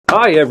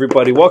Hi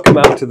everybody, welcome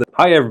out to the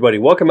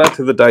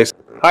dice.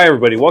 Hi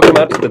everybody, welcome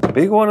out to the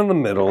big one in the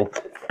middle.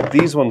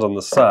 These ones on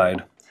the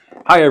side.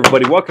 Hi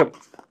everybody, welcome.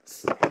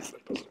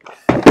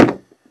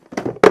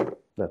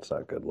 That's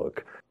not a good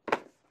look.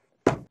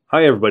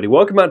 Hi everybody,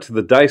 welcome out to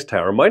the Dice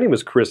Tower. My name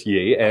is Chris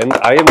Yee, and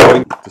I am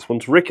going. This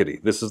one's rickety.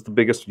 This is the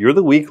biggest. You're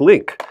the weak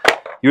link.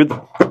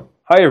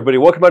 Hi everybody,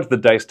 welcome out to the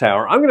Dice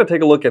Tower. I'm going to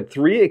take a look at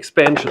 3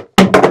 expansions.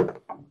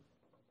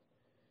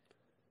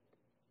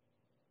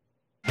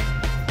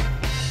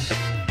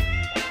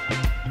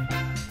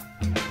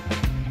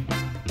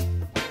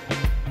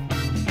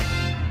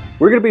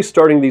 We're going to be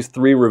starting these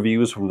 3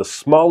 reviews from the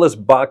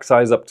smallest box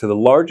size up to the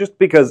largest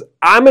because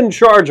I'm in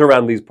charge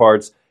around these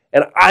parts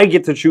and I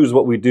get to choose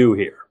what we do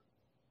here.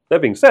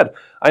 That being said,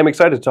 I'm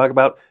excited to talk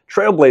about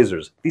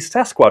Trailblazers, the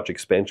Sasquatch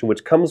expansion,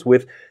 which comes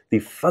with the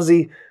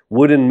fuzzy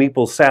wooden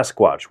meeple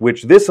Sasquatch,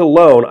 which this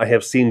alone I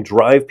have seen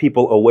drive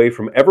people away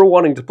from ever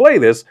wanting to play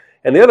this,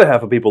 and the other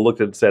half of people looked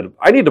at it and said,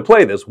 I need to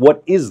play this,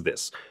 what is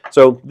this?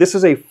 So this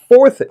is a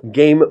 4th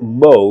game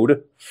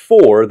mode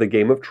for the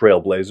game of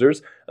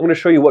Trailblazers. I'm going to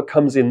show you what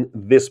comes in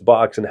this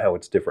box and how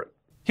it's different.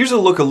 Here's a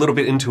look a little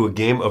bit into a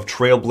game of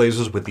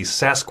Trailblazers with the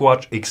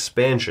Sasquatch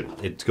expansion.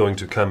 It's going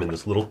to come in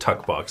this little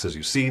tuck box, as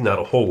you see, not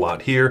a whole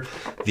lot here.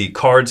 The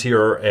cards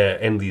here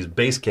and these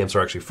base camps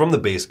are actually from the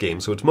base game,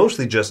 so it's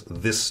mostly just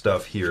this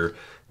stuff here,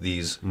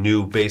 these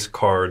new base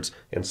cards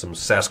and some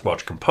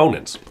Sasquatch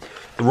components.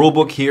 The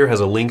rulebook here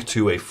has a link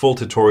to a full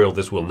tutorial.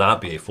 This will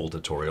not be a full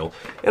tutorial,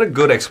 and a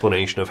good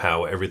explanation of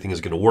how everything is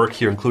going to work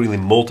here, including the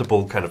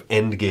multiple kind of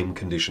end game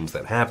conditions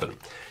that happen.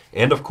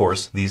 And of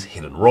course, these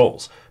hidden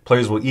roles.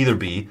 Players will either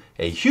be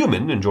a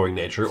human enjoying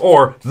nature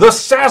or the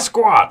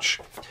Sasquatch.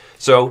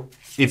 So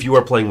if you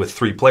are playing with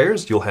 3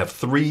 players, you'll have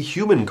 3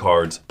 human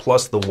cards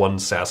plus the 1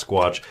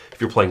 Sasquatch. If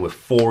you're playing with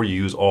 4, you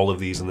use all of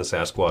these in the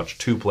Sasquatch.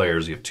 2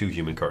 players, you have 2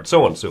 human cards,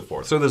 so on and so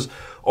forth. So there's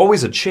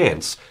always a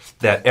chance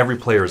that every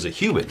player is a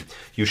human.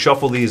 You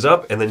shuffle these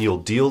up and then you'll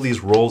deal these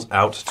roles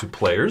out to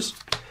players.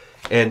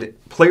 And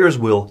players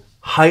will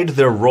hide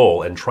their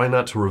role and try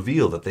not to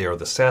reveal that they are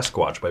the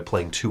Sasquatch by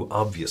playing too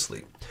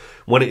obviously.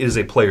 When it is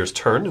a player's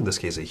turn, in this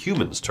case a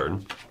human's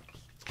turn,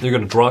 they're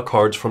going to draw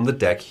cards from the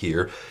deck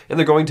here, and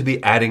they're going to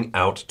be adding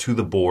out to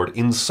the board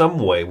in some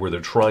way where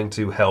they're trying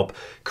to help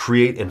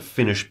create and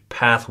finish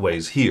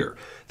pathways here.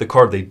 The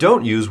card they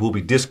don't use will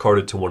be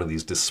discarded to one of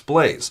these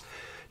displays.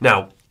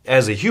 Now,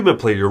 as a human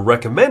player, you're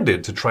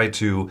recommended to try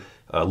to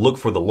look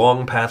for the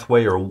long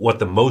pathway or what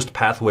the most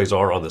pathways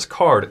are on this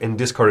card and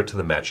discard it to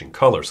the matching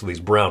color. So these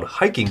brown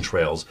hiking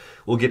trails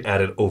will get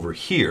added over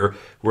here,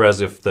 whereas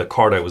if the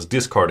card I was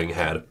discarding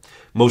had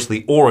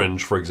mostly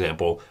orange, for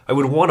example, I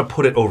would want to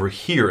put it over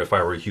here if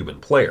I were a human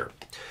player.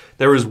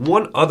 There is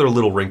one other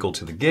little wrinkle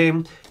to the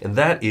game, and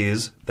that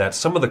is that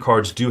some of the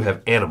cards do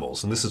have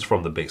animals, and this is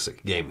from the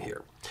basic game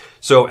here.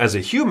 So as a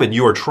human,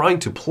 you are trying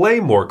to play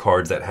more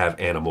cards that have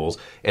animals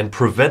and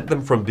prevent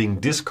them from being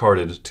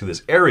discarded to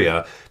this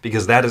area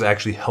because that is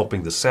actually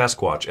helping the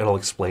Sasquatch, and I'll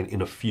explain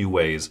in a few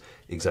ways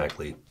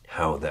exactly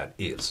how that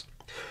is.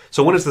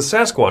 So when it's the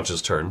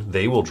Sasquatch's turn,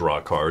 they will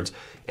draw cards,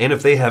 and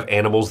if they have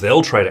animals,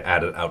 they'll try to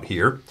add it out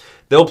here.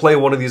 They'll play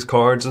one of these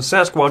cards, and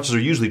Sasquatches are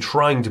usually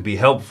trying to be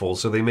helpful,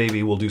 so they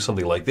maybe will do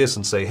something like this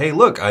and say, hey,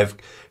 look, I've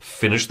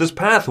finished this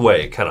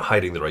pathway, kind of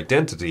hiding their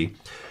identity.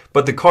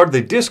 But the card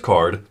they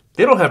discard,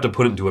 they don't have to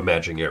put it into a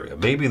matching area.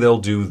 Maybe they'll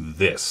do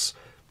this.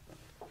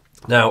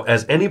 Now,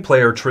 as any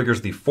player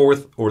triggers the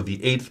 4th or the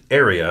 8th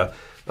area,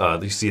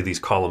 you see these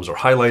columns are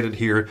highlighted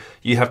here,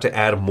 you have to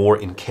add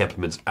more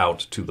encampments out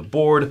to the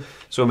board.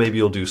 So maybe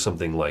you'll do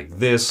something like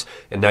this,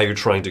 and now you're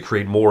trying to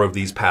create more of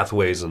these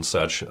pathways and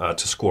such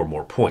to score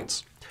more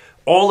points.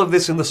 All of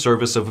this in the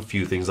service of a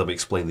few things. Let me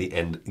explain the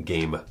end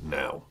game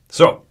now.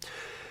 So,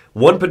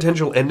 one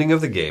potential ending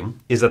of the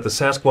game is that the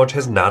Sasquatch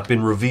has not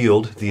been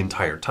revealed the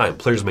entire time.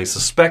 Players may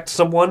suspect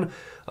someone.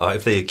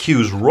 If they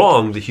accuse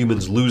wrong, the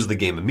humans lose the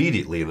game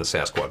immediately and the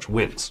Sasquatch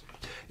wins.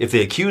 If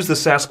they accuse the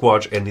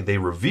Sasquatch and they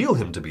reveal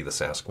him to be the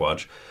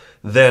Sasquatch,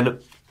 then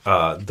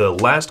the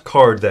last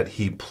card that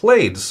he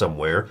played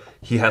somewhere,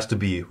 he has to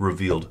be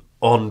revealed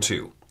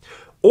onto.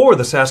 Or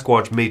the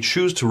Sasquatch may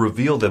choose to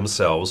reveal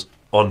themselves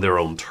on their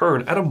own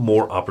turn at a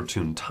more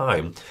opportune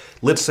time.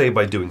 Let's say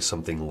by doing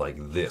something like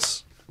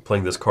this.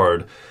 Playing this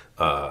card,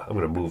 I'm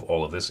going to move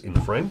all of this in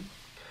the frame.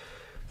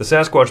 The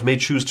Sasquatch may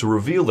choose to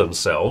reveal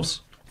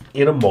themselves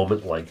in a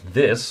moment like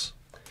this,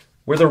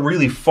 where they're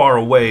really far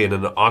away in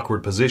an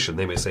awkward position.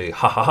 They may say,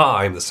 ha ha ha,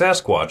 I'm the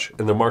Sasquatch,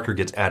 and the marker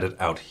gets added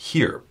out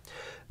here.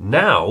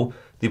 Now,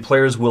 the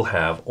players will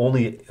have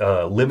only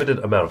a limited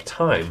amount of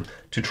time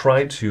to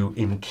try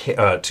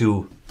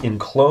to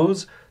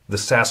enclose the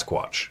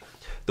Sasquatch.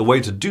 The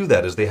way to do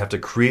that is they have to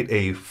create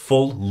a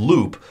full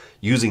loop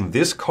using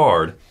this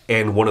card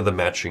and one of the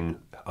matching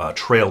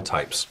trail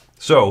types.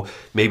 So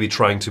maybe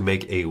trying to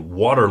make a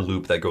water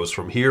loop that goes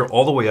from here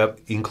all the way up,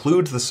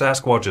 includes the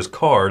Sasquatch's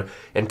card,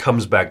 and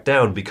comes back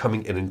down,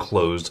 becoming an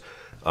enclosed,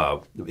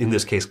 in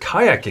this case,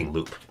 kayaking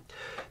loop.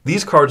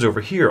 These cards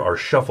over here are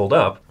shuffled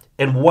up,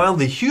 And while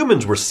the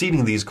humans were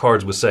seeding these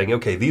cards with saying,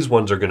 okay, these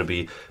ones are going to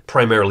be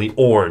primarily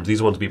orange,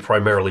 these ones will be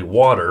primarily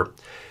water,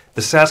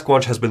 the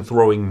Sasquatch has been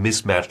throwing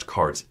mismatched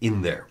cards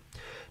in there.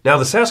 Now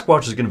the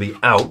Sasquatch is going to be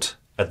out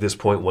at this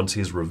point once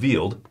he's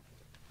revealed,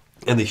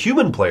 and the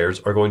human players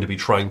are going to be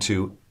trying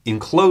to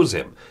enclose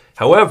him.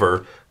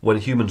 However, when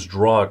humans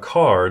draw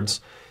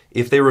cards,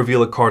 if they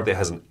reveal a card that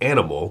has an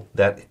animal,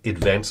 that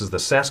advances the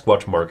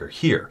Sasquatch marker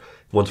here.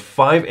 Once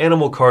 5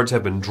 animal cards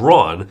have been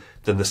drawn,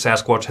 then the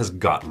Sasquatch has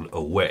gotten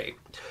away.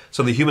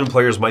 So the human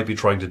players might be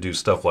trying to do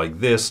stuff like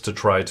this to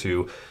try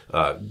to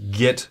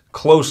get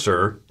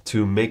closer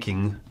to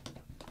making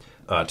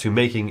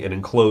an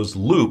enclosed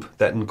loop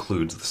that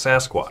includes the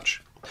Sasquatch.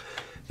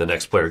 The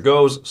next player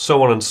goes,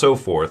 so on and so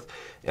forth,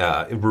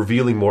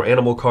 revealing more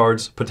animal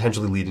cards,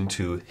 potentially leading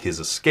to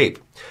his escape.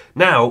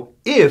 Now,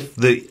 if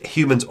the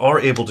humans are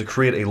able to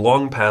create a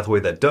long pathway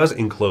that does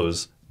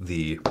enclose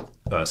the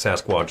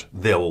Sasquatch,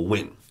 they'll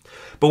win.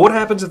 But what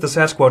happens if the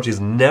Sasquatch is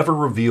never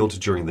revealed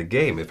during the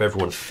game? If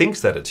everyone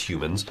thinks that it's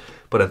humans,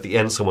 but at the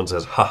end someone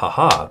says, ha ha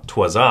ha,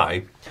 'twas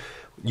I,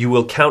 you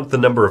will count the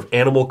number of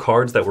animal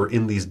cards that were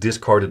in these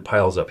discarded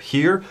piles up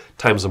here,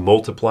 times a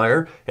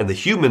multiplier, and the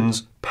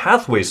humans'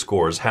 pathway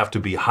scores have to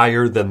be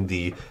higher than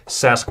the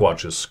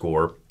Sasquatch's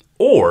score,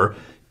 or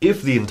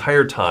if the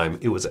entire time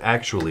it was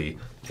actually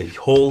a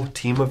whole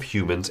team of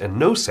humans and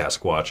no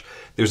Sasquatch,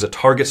 there's a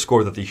target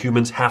score that the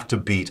humans have to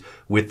beat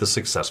with the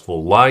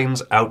successful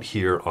lines out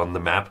here on the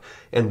map,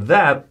 and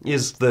that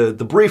is the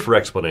briefer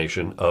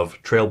explanation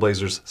of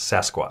Trailblazers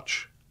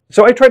Sasquatch.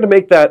 So I tried to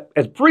make that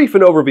as brief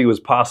an overview as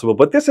possible,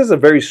 but this is a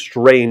very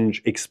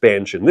strange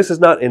expansion. This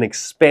is not an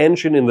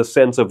expansion in the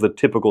sense of the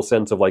typical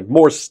sense of like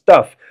more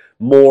stuff,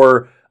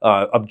 more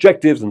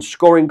objectives and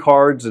scoring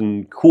cards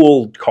and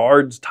cool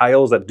cards,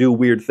 tiles that do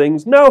weird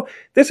things. No,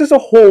 this is a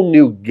whole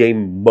new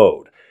game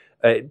mode.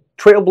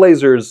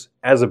 Trailblazers,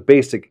 as a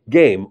basic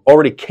game,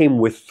 already came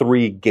with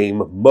 3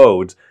 game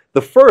modes.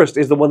 The first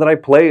is the one that I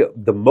play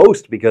the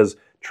most because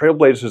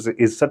Trailblazers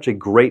is such a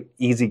great,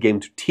 easy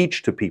game to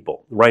teach to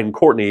people. Ryan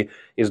Courtney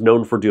is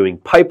known for doing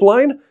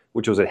Pipeline,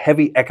 which was a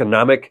heavy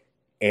economic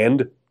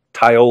and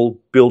tile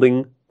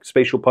building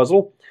spatial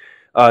puzzle.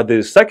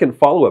 The second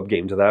follow-up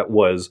game to that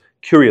was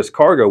Curious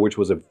Cargo, which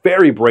was a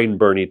very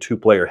brain-burny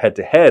 2-player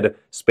head-to-head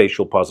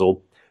spatial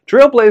puzzle.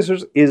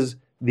 Trailblazers is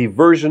the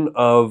version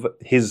of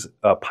his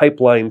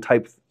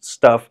Pipeline-type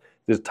stuff,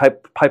 this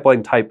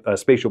Pipeline-type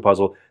spatial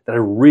puzzle that I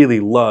really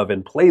love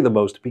and play the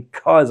most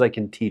because I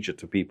can teach it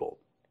to people.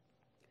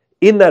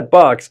 In that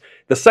box,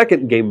 the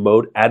second game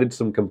mode added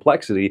some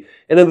complexity,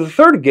 and then the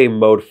third game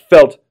mode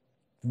felt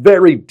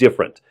very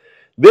different.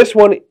 This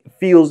one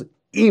feels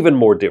even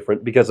more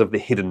different because of the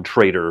hidden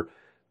traitor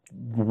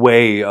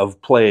way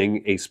of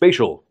playing a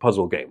spatial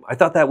puzzle game. I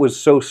thought that was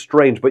so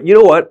strange, but you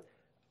know what?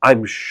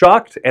 I'm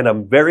shocked and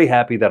I'm very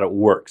happy that it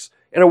works.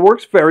 And it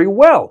works very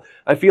well.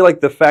 I feel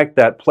like the fact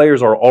that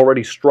players are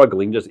already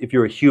struggling, just if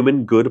you're a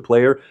human good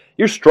player,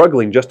 you're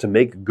struggling just to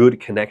make good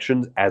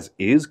connections as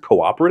is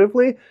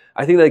cooperatively.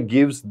 I think that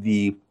gives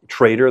the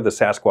trader, the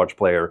Sasquatch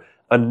player,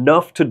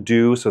 enough to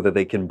do so that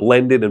they can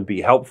blend in and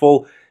be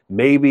helpful.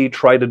 Maybe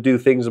try to do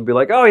things and be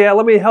like, oh yeah,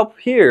 let me help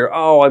here.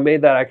 Oh, I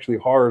made that actually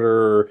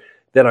harder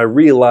than I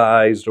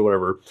realized or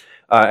whatever.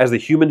 As the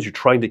humans, you're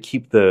trying to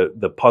keep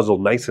the puzzle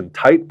nice and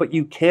tight, but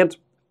you can't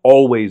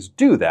always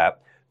do that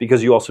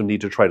because you also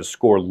need to try to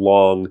score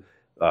long,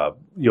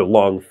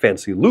 long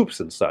fancy loops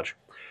and such.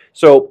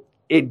 So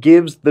it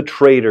gives the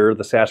trader,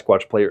 the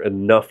Sasquatch player,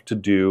 enough to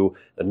do,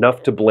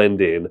 enough to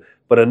blend in,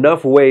 but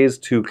enough ways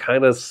to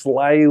kind of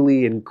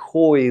slyly and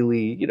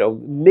coyly,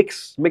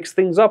 mix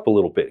things up a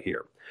little bit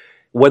here.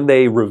 When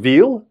they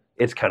reveal,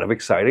 it's kind of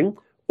exciting.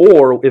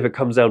 Or if it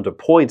comes down to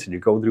points and you're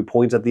going through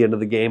points at the end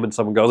of the game and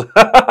someone goes,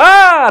 ha ha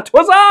ha,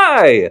 'twas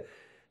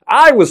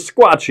I was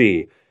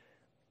Squatchy.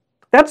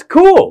 That's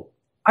cool.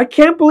 I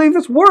can't believe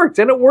this worked,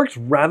 and it works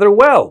rather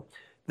well.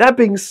 That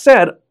being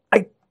said,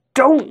 I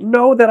don't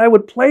know that I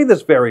would play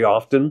this very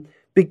often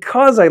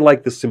because I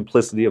like the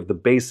simplicity of the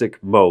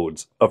basic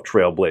modes of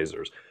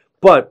Trailblazers.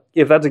 But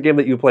if that's a game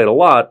that you played a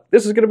lot,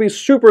 this is going to be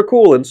super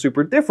cool and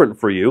super different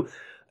for you.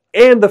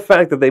 And the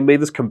fact that they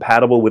made this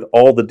compatible with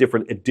all the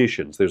different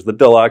editions. There's the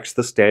Deluxe,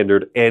 the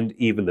Standard, and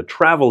even the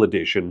Travel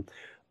Edition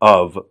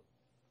of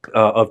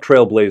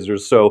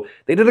Trailblazers. So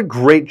they did a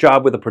great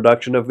job with the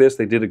production of this.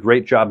 They did a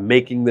great job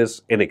making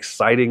this an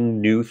exciting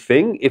new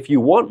thing. If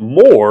you want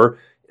more,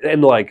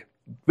 and like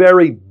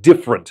very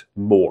different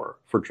more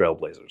for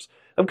Trailblazers.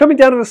 I'm coming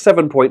down to a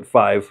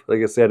 7.5.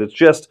 Like I said,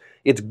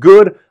 it's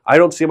good. I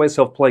don't see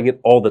myself playing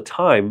it all the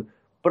time,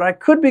 but I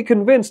could be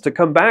convinced to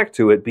come back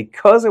to it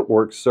because it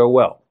works so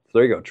well. So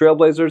there you go,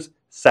 Trailblazers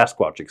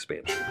Sasquatch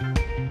Expansion.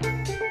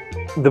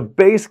 The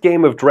base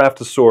game of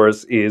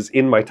Draftosaurus is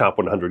in my top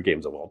 100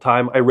 games of all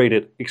time. I rate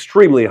it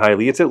extremely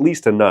highly. It's at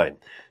least a 9.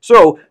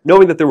 So,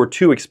 knowing that there were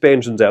 2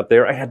 expansions out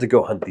there, I had to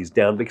go hunt these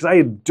down because I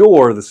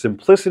adore the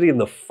simplicity and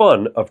the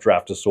fun of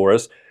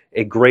Draftosaurus,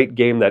 a great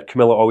game that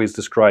Camilla always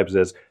describes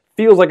as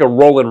feels like a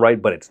roll and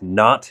write, but it's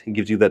not. It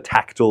gives you the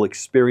tactile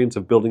experience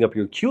of building up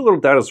your cute little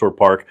dinosaur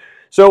park.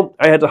 So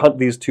I had to hunt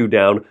these two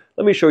down.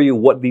 Let me show you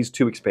what these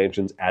two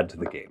expansions add to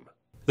the game.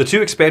 The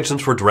two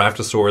expansions for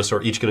Draftosaurus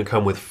are each going to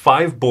come with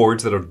 5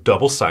 boards that are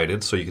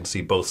double-sided, so you can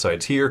see both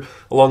sides here,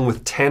 along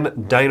with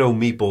 10 dino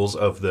meeples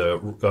of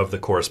the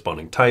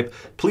corresponding type.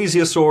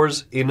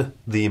 Plesiosaurs in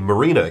the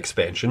Marina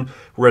expansion,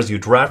 where as you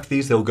draft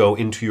these, they'll go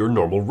into your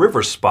normal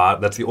river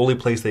spot. That's the only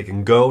place they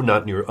can go,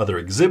 not in your other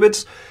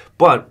exhibits,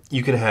 but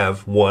you can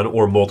have one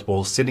or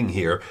multiple sitting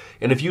here.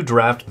 And if you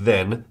draft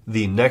then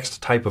the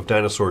next type of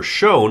dinosaur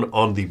shown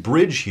on the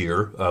bridge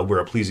here, where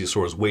a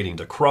plesiosaur is waiting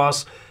to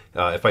cross,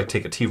 if I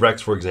take a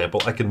T-Rex, for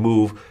example, I can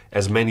move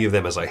as many of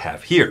them as I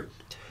have here.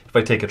 If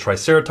I take a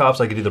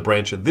Triceratops, I could either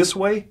branch it this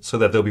way, so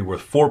that they'll be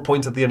worth 4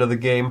 points at the end of the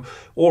game,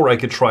 or I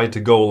could try to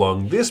go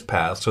along this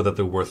path, so that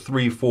they're worth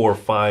 3, 4,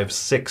 5,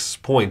 6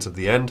 points at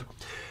the end.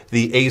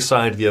 The A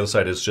side, the other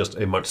side is just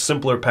a much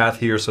simpler path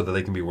here, so that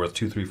they can be worth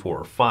 2, 3, 4,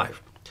 or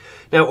 5.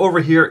 Now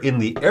over here in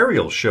the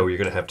Aerial Show, you're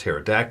going to have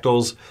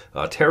pterodactyls,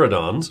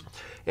 pterodons,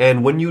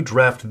 and when you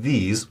draft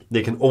these,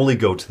 they can only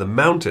go to the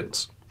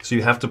mountains. So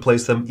you have to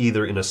place them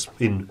either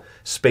in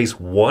space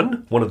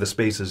 1, one of the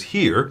spaces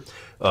here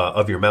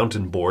of your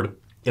mountain board.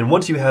 And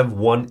once you have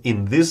one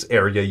in this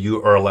area,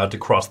 you are allowed to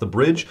cross the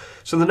bridge.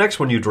 So the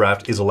next one you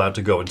draft is allowed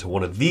to go into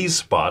one of these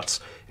spots.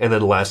 And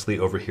then lastly,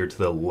 over here to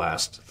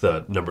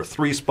the number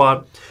 3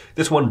 spot.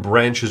 This one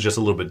branches just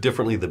a little bit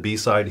differently, the B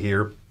side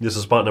here. This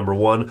is spot number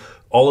 1.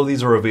 All of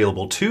these are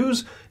available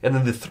 2s. And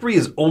then the 3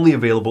 is only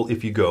available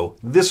if you go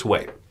this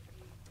way.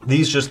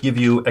 These just give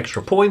you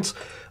extra points.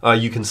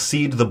 You can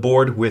seed the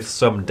board with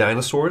some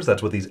dinosaurs.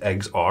 That's what these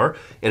eggs are.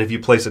 And if you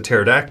place a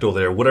pterodactyl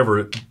there,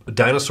 whatever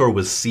dinosaur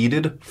was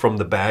seeded from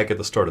the bag at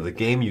the start of the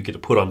game, you get to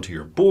put onto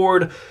your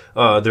board.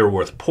 They're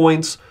worth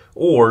points.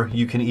 Or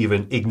you can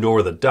even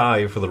ignore the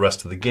die for the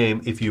rest of the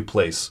game if you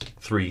place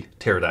 3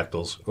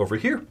 pterodactyls over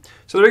here.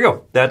 So there you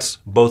go. That's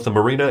both the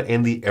Marina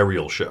and the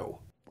Aerial Show.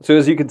 So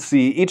as you can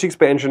see, each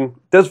expansion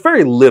does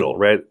very little,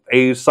 right?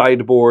 A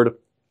sideboard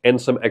and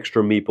some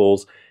extra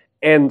meeples.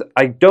 And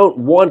I don't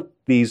want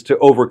these to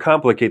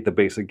overcomplicate the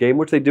basic game,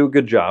 which they do a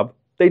good job.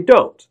 They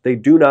don't. They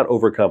do not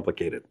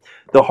overcomplicate it.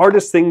 The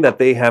hardest thing that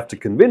they have to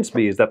convince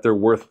me is that they're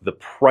worth the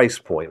price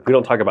point. We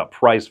don't talk about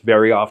price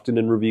very often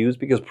in reviews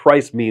because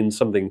price means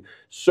something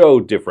so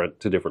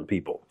different to different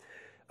people.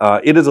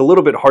 It is a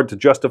little bit hard to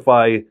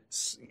justify,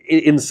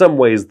 in some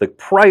ways, the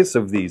price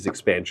of these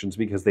expansions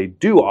because they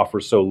do offer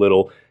so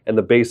little, and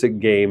the basic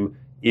game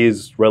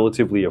is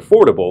relatively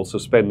affordable, so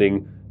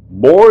spending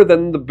more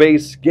than the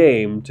base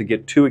game to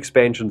get 2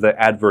 expansions that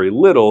add very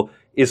little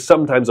is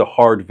sometimes a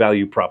hard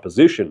value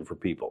proposition for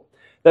people.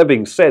 That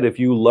being said, if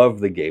you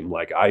love the game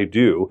like I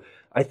do,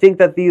 I think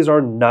that these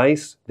are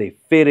nice, they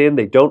fit in,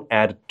 they don't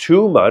add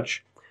too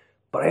much,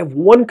 but I have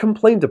one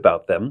complaint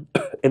about them,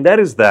 and that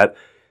is that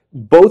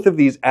both of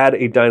these add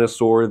a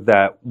dinosaur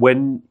that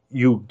when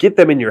you get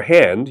them in your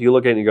hand, you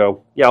look at it and you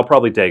go, yeah, I'll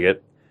probably take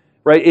it,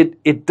 right?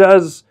 It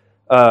does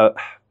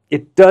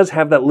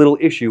have that little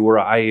issue where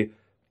I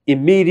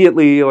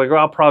immediately, like, well,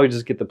 I'll probably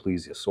just get the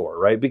plesiosaur,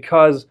 right?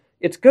 Because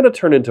it's going to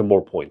turn into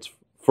more points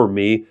for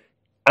me.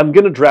 I'm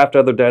going to draft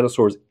other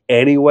dinosaurs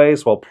anyway,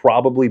 so I'll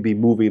probably be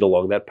moving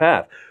along that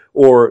path.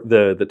 Or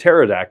the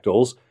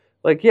pterodactyls,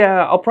 like,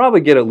 yeah, I'll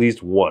probably get at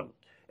least 1.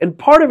 And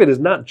part of it is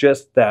not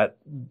just that,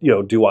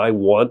 do I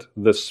want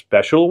the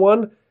special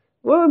one?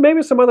 Well,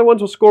 maybe some other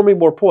ones will score me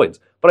more points.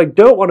 But I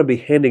don't want to be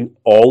handing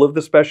all of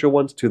the special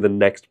ones to the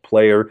next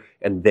player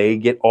and they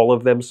get all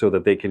of them so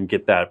that they can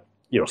get that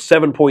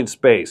 7-point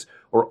space,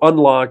 or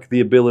unlock the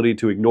ability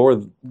to ignore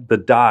the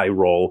die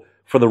roll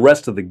for the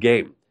rest of the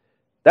game.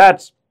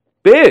 That's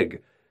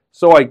big.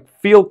 So I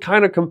feel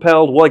kind of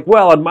compelled,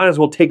 well, I might as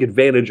well take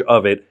advantage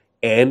of it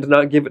and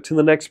not give it to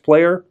the next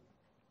player.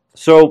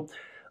 So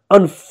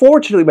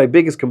unfortunately, my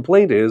biggest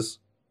complaint is,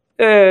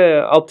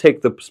 I'll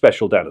take the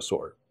special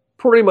dinosaur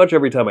pretty much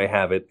every time I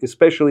have it,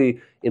 especially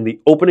in the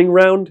opening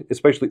round,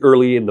 especially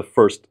early in the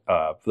first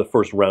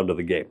round of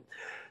the game.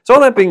 So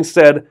all that being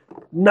said,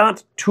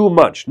 not too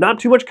much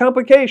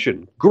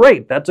complication.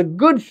 Great, that's a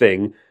good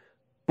thing,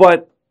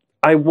 but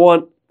I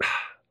don't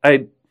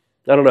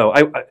know.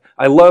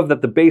 I love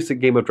that the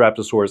basic game of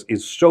Draftosaurus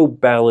is so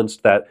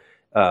balanced that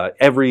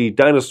every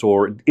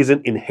dinosaur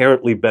isn't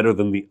inherently better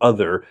than the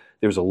other.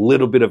 There's a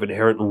little bit of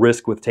inherent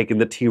risk with taking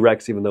the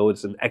T-Rex, even though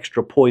it's an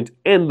extra point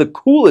and the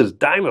coolest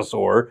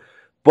dinosaur,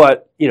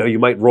 but you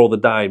might roll the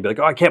die and be like,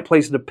 oh, I can't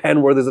place in a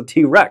pen where there's a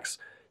T-Rex.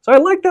 So I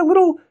like that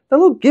little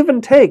give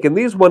and take, and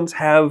these ones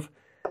have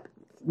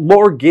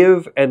more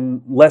give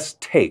and less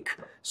take.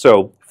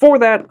 So for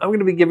that, I'm going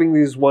to be giving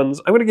these ones,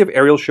 I'm going to give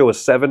Aerial Show a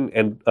 7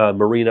 and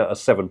Marina a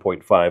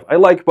 7.5. I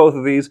like both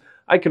of these.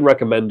 I can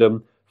recommend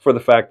them for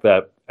the fact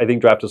that I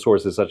think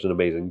Draftosaurus is such an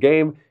amazing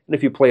game, and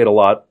if you play it a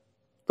lot,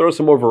 throw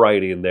some more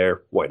variety in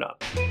there, why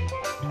not?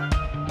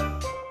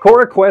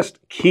 CoraQuest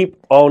Keep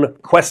On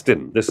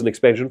Questing. This is an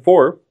expansion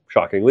for,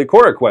 shockingly,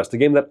 CoraQuest, a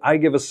game that I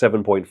give a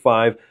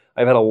 7.5.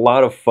 I've had a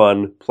lot of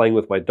fun playing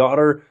with my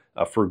daughter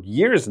for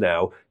years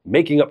now,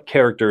 making up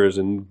characters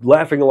and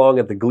laughing along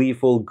at the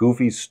gleeful,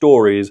 goofy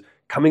stories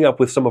coming up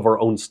with some of our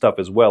own stuff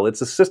as well.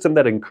 It's a system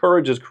that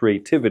encourages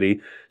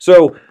creativity.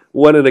 So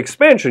when an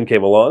expansion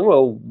came along,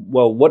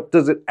 well, what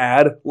does it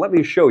add? Let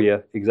me show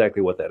you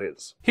exactly what that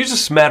is. Here's a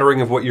smattering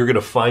of what you're going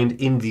to find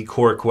in the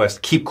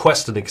CoraQuest Keep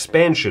Questing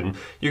expansion.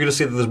 You're going to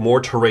see that there's more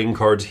terrain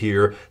cards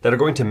here that are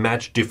going to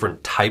match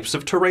different types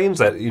of terrains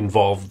that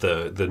involve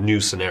the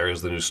new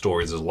scenarios, the new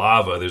stories. There's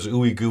lava, there's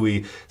ooey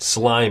gooey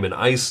slime and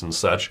ice and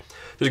such.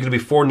 There's going to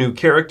be 4 new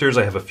characters.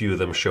 I have a few of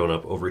them shown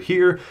up over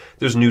here.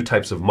 There's new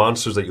types of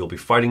monsters that you'll be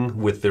fighting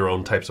with their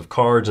own types of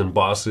cards and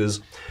bosses.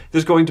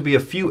 There's going to be a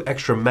few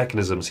extra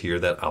mechanisms here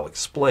that I'll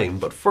explain,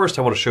 but first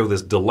I want to show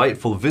this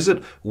delightful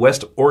Visit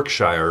West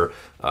Yorkshire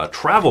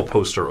travel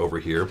poster over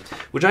here,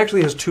 which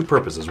actually has 2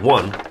 purposes.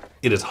 One,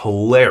 it is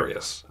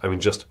hilarious. I mean,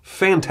 just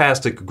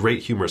fantastic,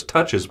 great humorous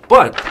touches,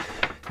 but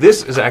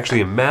this is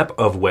actually a map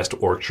of West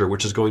Yorkshire,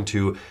 which is going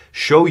to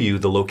show you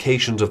the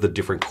locations of the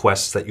different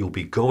quests that you'll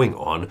be going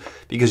on,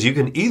 because you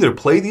can either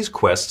play these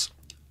quests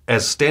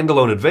as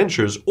standalone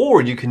adventures,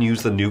 or you can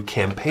use the new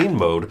campaign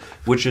mode,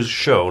 which is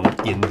shown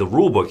in the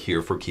rulebook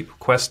here for Keep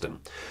Questing.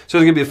 So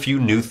there's going to be a few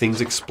new things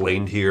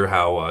explained here,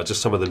 how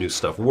just some of the new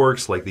stuff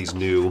works, like these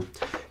new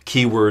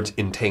keywords,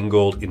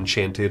 entangled,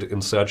 enchanted,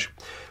 and such.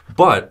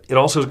 But it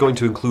also is going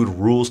to include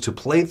rules to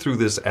play through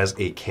this as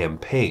a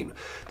campaign.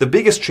 The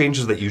biggest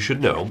changes that you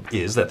should know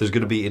is that there's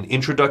going to be an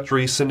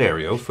introductory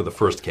scenario for the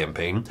first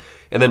campaign,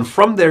 and then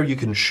from there you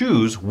can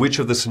choose which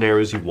of the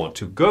scenarios you want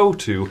to go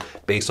to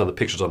based on the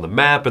pictures on the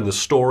map and the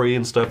story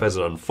and stuff as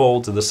it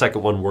unfolds, and the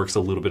second one works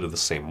a little bit of the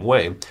same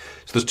way.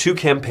 So there's 2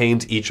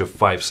 campaigns, each of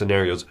 5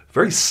 scenarios.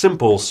 Very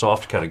simple,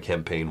 soft kind of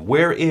campaign,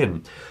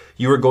 wherein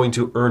you are going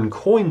to earn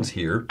coins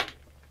here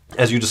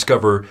as you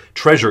discover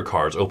treasure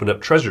cards, open up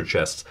treasure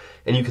chests,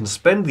 and you can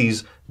spend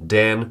these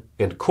Dan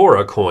and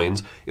Cora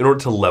coins in order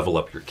to level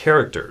up your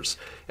characters.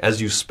 As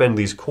you spend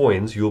these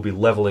coins, you'll be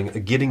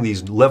getting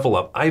these level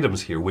up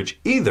items here, which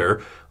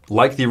either,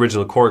 like the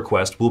original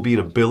CoraQuest, will be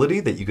an ability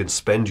that you can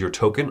spend your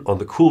token on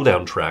the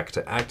cooldown track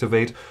to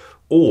activate,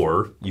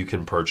 or you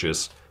can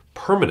purchase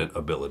permanent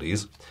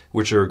abilities,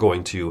 which are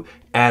going to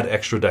add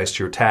extra dice to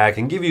your attack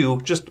and give you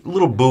just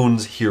little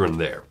boons here and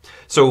there.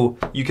 So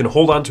you can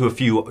hold on to a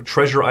few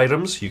treasure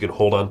items, you can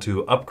hold on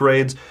to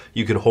upgrades,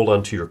 you can hold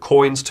on to your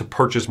coins to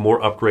purchase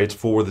more upgrades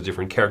for the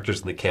different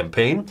characters in the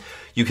campaign.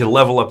 You can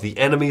level up the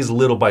enemies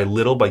little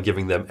by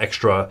giving them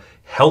extra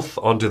health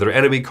onto their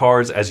enemy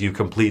cards as you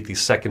complete the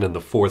 2nd and the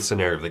 4th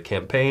scenario of the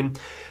campaign.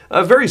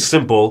 Very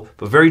simple,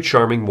 but very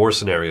charming, more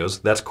scenarios.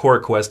 That's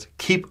CoraQuest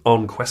Keep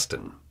On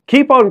Questing.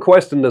 Keep On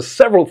Questing does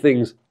several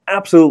things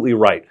absolutely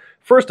right.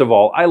 First of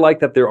all, I like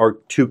that there are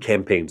 2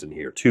 campaigns in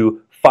here,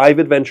 2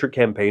 5-adventure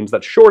campaigns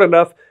that's short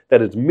enough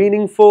that it's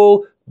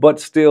meaningful, but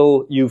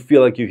still you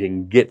feel like you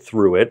can get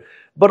through it.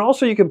 But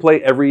also you can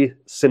play every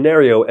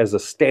scenario as a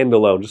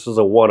standalone, just as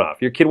a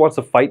one-off. Your kid wants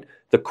to fight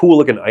the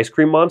cool-looking ice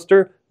cream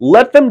monster,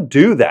 let them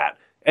do that.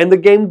 And the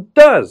game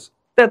does.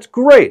 That's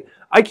great.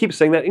 I keep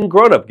saying that in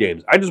grown-up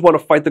games. I just want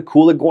to fight the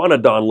cool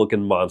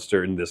iguanodon-looking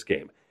monster in this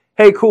game.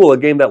 Hey, cool, a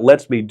game that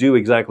lets me do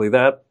exactly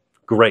that,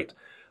 great.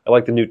 I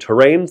like the new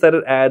terrains that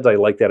it adds. I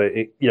like that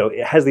it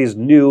has these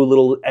new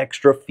little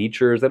extra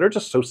features that are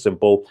just so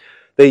simple.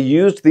 They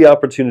used the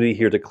opportunity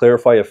here to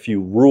clarify a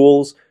few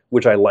rules,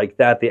 which I like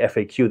that, the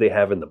FAQ they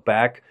have in the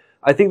back.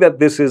 I think that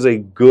this is a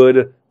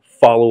good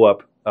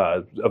follow-up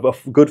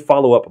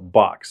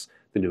box.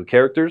 The new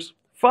characters,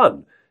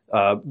 fun.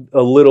 A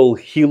little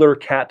healer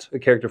cat, a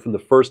character from the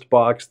first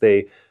box.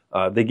 They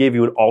gave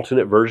you an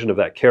alternate version of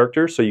that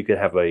character so you can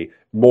have a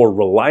more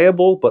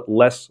reliable but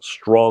less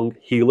strong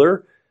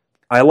healer.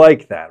 I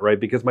like that, right?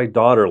 Because my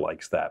daughter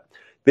likes that.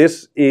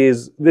 This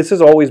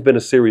has always been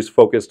a series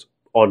focused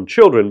on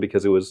children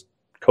because it was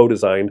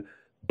co-designed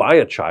by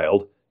a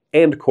child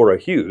and Cora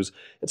Hughes.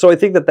 And so I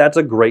think that that's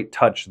a great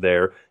touch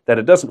there, that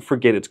it doesn't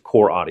forget its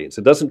core audience.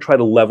 It doesn't try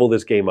to level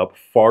this game up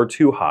far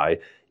too high.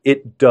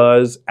 It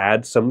does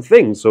add some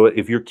things. So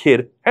if your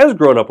kid has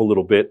grown up a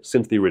little bit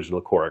since the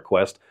original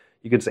CoraQuest,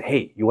 you can say,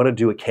 hey, you want to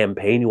do a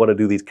campaign, you want to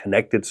do these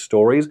connected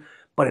stories,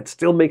 but it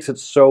still makes it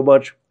so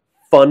much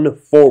fun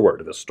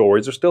forward. The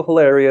stories are still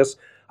hilarious.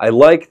 I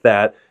like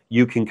that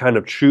you can kind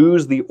of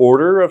choose the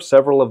order of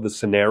several of the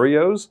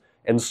scenarios,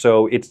 and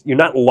so you're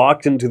not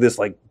locked into this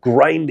like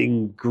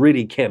grinding,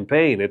 gritty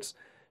campaign. Do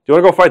you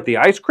want to go fight the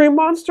ice cream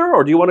monster,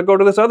 or do you want to go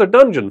to this other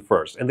dungeon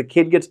first? And the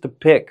kid gets to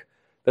pick.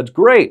 That's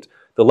great.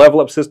 The level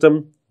up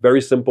system,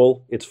 very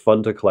simple. It's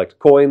fun to collect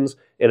coins,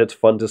 and it's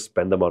fun to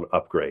spend them on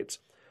upgrades.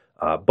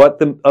 But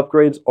the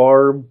upgrades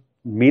are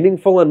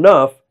meaningful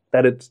enough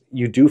that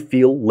you do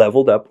feel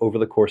leveled up over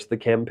the course of the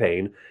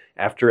campaign.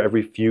 After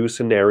every few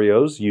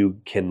scenarios,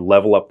 you can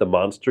level up the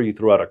monster. You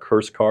throw out a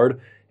curse card,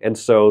 and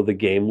so the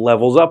game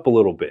levels up a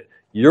little bit.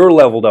 You're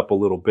leveled up a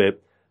little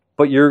bit,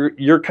 but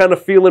you're kind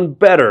of feeling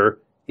better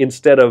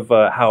instead of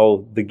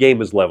how the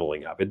game is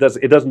leveling up. It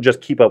doesn't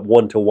just keep up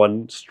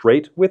one-to-one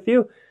straight with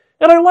you,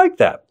 and I like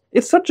that.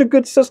 It's such a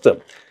good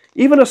system.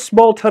 Even a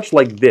small touch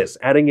like this,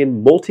 adding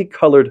in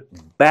multicolored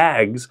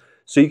bags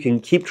so you can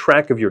keep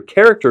track of your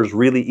characters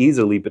really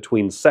easily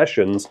between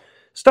sessions,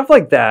 Stuff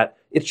like that,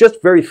 it's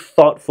just very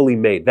thoughtfully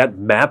made. That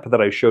map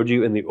that I showed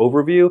you in the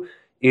overview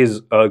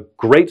is a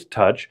great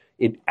touch.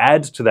 It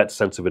adds to that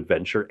sense of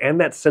adventure and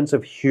that sense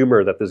of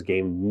humor that this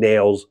game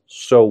nails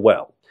so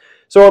well.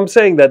 So I'm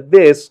saying that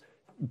this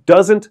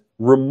doesn't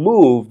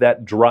remove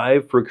that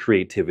drive for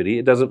creativity.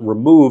 It doesn't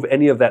remove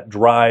any of that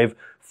drive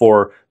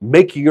for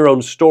making your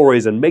own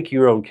stories and making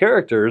your own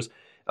characters.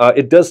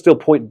 It does still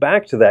point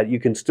back to that. You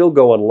can still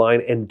go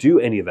online and do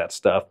any of that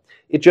stuff.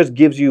 It just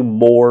gives you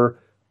more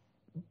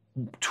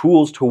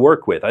tools to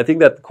work with. I think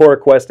that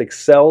CoraQuest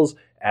excels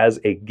as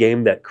a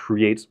game that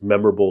creates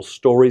memorable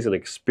stories and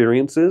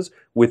experiences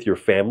with your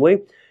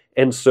family.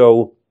 And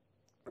so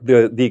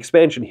the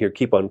expansion here,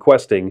 Keep On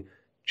Questing,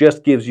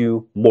 just gives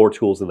you more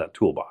tools in that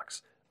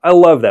toolbox. I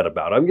love that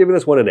about it. I'm giving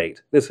this one an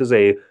 8. This is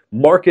a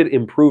market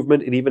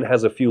improvement. It even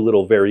has a few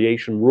little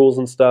variation rules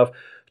and stuff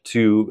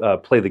to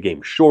play the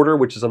game shorter,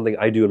 which is something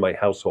I do in my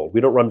household.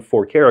 We don't run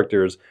 4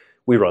 characters,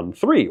 we run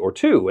 3 or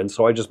 2, and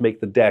so I just make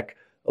the deck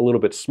a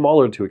little bit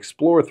smaller to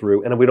explore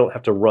through, and we don't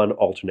have to run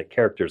alternate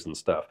characters and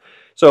stuff.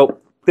 So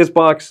this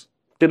box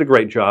did a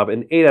great job,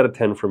 an 8 out of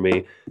 10 for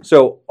me.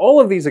 So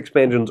all of these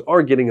expansions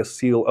are getting a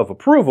seal of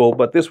approval,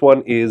 but this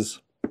one's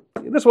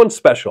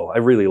special. I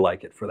really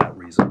like it for that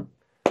reason.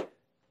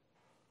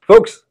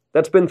 Folks,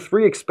 that's been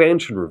 3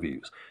 expansion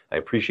reviews. I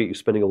appreciate you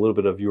spending a little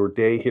bit of your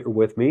day here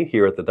with me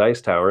here at the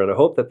Dice Tower, and I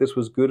hope that this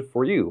was good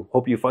for you.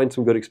 Hope you find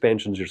some good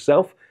expansions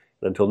yourself,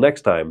 and until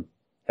next time,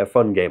 have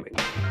fun gaming.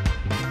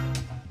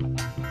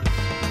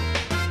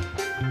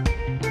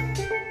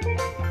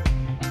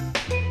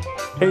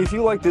 Hey, if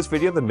you like this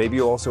video, then maybe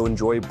you'll also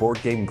enjoy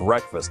Board Game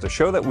Breakfast, a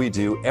show that we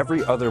do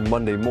every other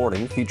Monday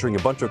morning featuring a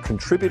bunch of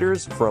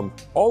contributors from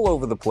all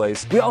over the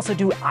place. We also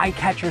do Eye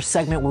Catcher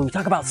segment where we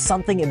talk about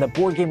something in the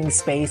board gaming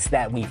space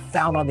that we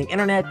found on the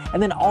internet,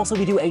 and then also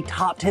we do a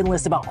top 10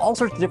 list about all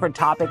sorts of different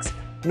topics,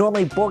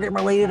 normally board game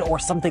related or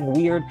something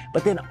weird,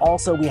 but then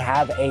also we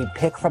have a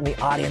pick from the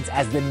audience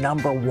as the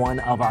 #1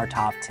 of our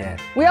top 10.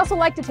 We also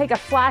like to take a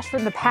flash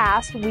from the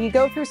past. We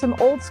go through some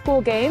old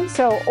school games,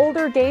 so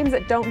older games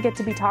that don't get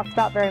to be talked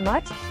about very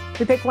much.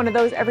 We pick one of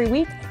those every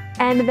week.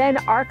 And then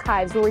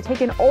archives, where we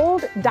take an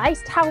old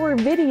Dice Tower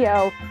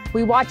video,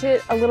 we watch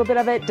it, a little bit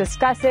of it,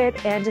 discuss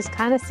it, and just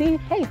kind of see,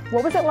 hey,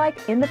 what was it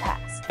like in the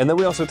past? And then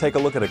we also take a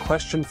look at a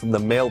question from the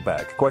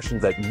mailbag,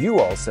 questions that you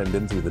all send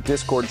in through the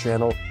Discord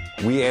channel.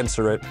 We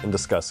answer it and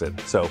discuss it.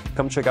 So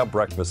come check out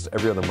Breakfast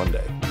every other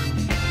Monday.